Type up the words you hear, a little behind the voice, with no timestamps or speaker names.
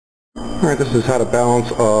Alright, this is how to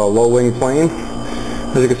balance a low-wing plane.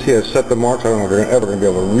 As you can see, I've set the marks. I don't know if you're ever going to be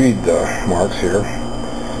able to read the marks here.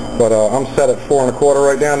 But I'm set at 4 1/4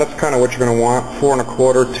 right now. That's kind of what you're going to want. 4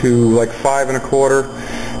 1/4 to like 5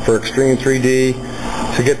 1/4 for extreme 3D.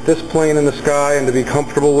 To get this plane in the sky and to be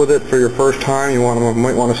comfortable with it for your first time, you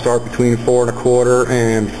might want to start between 4 1/4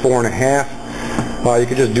 and 4 1/2. You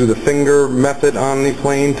could just do the finger method on the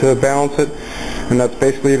plane to balance it. And that's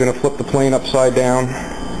basically, you're going to flip the plane upside down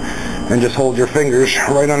and just hold your fingers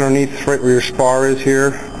right underneath, right where your spar is here.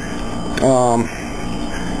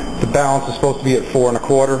 The balance is supposed to be at 4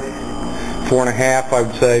 1/4. 4 1/2, I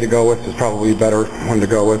would say, to go with is probably a better one to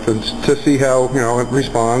go with, and to see how it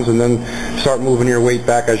responds, and then start moving your weight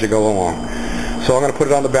back as you go along. So I'm going to put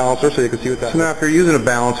it on the balancer so you can see what that. So now, if you're using a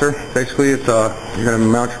balancer, basically it's you're going to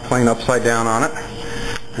mount your plane upside down on it,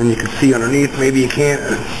 and you can see underneath. Maybe you can't.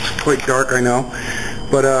 It's quite dark, I know,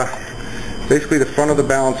 but basically the front of the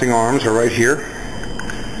balancing arms are right here.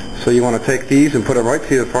 So you want to take these and put them right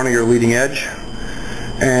to the front of your leading edge.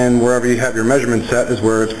 And wherever you have your measurement set is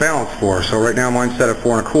where it's balanced for. So right now mine's set at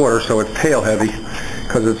 4 1/4, so it's tail heavy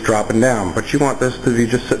because it's dropping down. But you want this to be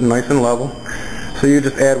just sitting nice and level. So you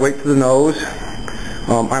just add weight to the nose.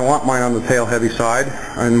 I want mine on the tail heavy side,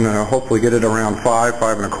 and hopefully get it around 5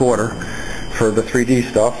 1/4 for the 3D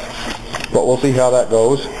stuff. But we'll see how that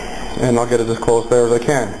goes, and I'll get it as close there as I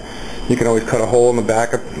can. You can always cut a hole in the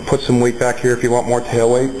back and put some weight back here if you want more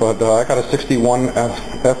tail weight. But I got a 61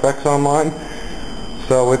 FX on mine.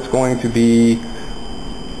 So it's going to be,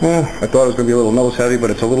 I thought it was going to be a little nose heavy, but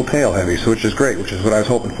it's a little tail heavy, so which is great, which is what I was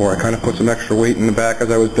hoping for. I kind of put some extra weight in the back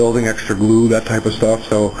as I was building, extra glue, that type of stuff,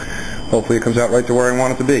 so hopefully it comes out right to where I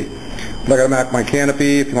want it to be. But I got to map my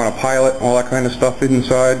canopy, if you want to pilot, all that kind of stuff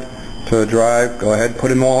inside to drive, go ahead, put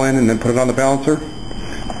them all in, and then put it on the balancer.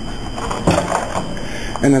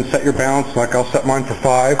 And then set your balance, like I'll set mine for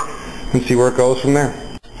 5, and see where it goes from there.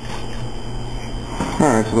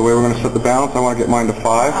 Alright, so the way we're going to set the balance, I want to get mine to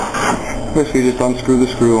 5. Basically just unscrew the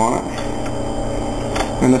screw on it.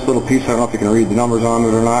 And this little piece, I don't know if you can read the numbers on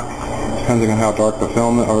it or not, depending on how dark the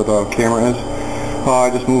film or the camera is.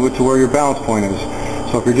 Just move it to where your balance point is.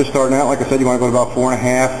 So if you're just starting out, like I said, you want to go to about 4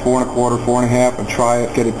 1/2, 4 1/4, 4 1/2, and try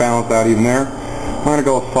it, get it balanced out even there. I'm going to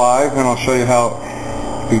go with 5, and I'll show you how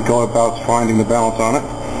we go about finding the balance on it.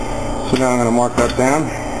 So now I'm going to mark that down,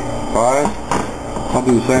 5. I'll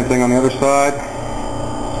do the same thing on the other side.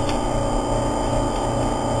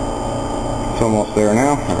 It's almost there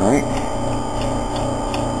now. Alright.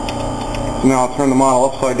 So now I'll turn the model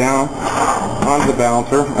upside down onto the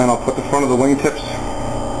balancer, and I'll put the front of the wingtips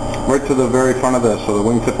right to the very front of this. So the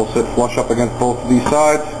wingtip will sit flush up against both of these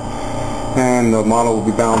sides, and the model will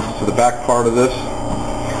be balanced to the back part of this.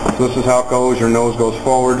 So this is how it goes. Your nose goes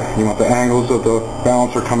forward. You want the angles of the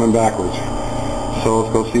balancer coming backwards. So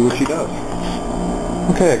let's go see what she does.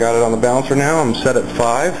 Okay, I got it on the balancer now. I'm set at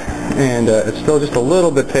 5, and it's still just a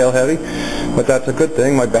little bit tail heavy, but that's a good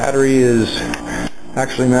thing. My battery is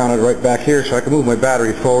actually mounted right back here, so I can move my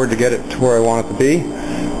battery forward to get it to where I want it to be.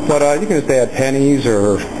 But you can just add pennies,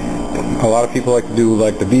 or a lot of people like to do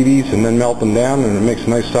like the BBs and then melt them down, and it makes a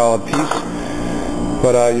nice solid piece.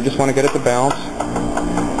 But you just want to get it to balance,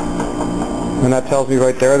 and that tells me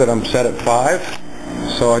right there that I'm set at 5.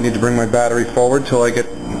 So I need to bring my battery forward till I get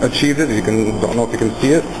achieved it. Don't know if you can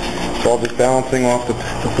see it. It's all just balancing off the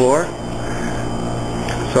floor.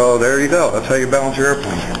 So there you go. That's how you balance your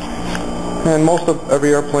airplane. And most of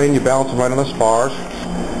every airplane, you balance them right on the spars.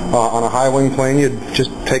 On a high wing plane, you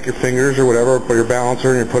just take your fingers or whatever, put your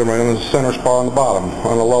balancer, and you put them right on the center spar on the bottom.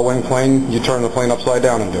 On a low wing plane, you turn the plane upside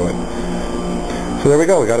down and do it. So there we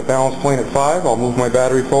go. We got a balanced plane at 5. I'll move my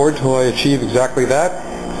battery forward till I achieve exactly that,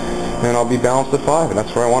 and I'll be balanced at 5, and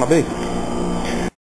that's where I want to be.